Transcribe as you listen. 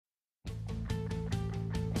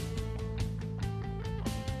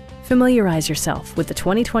Familiarize yourself with the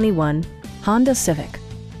 2021 Honda Civic.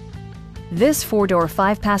 This four-door,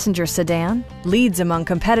 five-passenger sedan leads among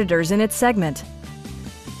competitors in its segment.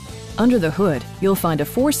 Under the hood, you'll find a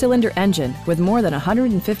four-cylinder engine with more than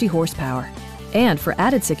 150 horsepower. And for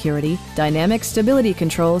added security, dynamic stability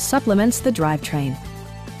control supplements the drivetrain.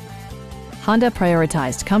 Honda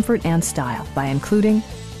prioritized comfort and style by including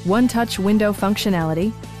one-touch window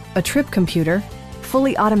functionality, a trip computer,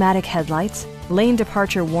 fully automatic headlights, lane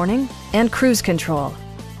departure warning, and cruise control.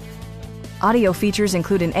 Audio features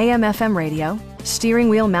include an AM/FM radio, steering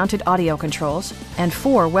wheel mounted audio controls, and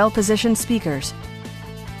 4 well-positioned speakers.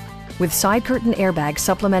 With side curtain airbags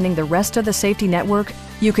supplementing the rest of the safety network,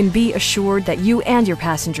 you can be assured that you and your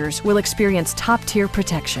passengers will experience top-tier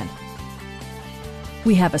protection.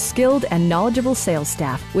 We have a skilled and knowledgeable sales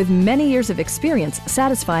staff with many years of experience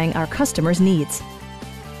satisfying our customers' needs.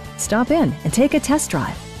 Stop in and take a test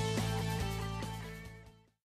drive.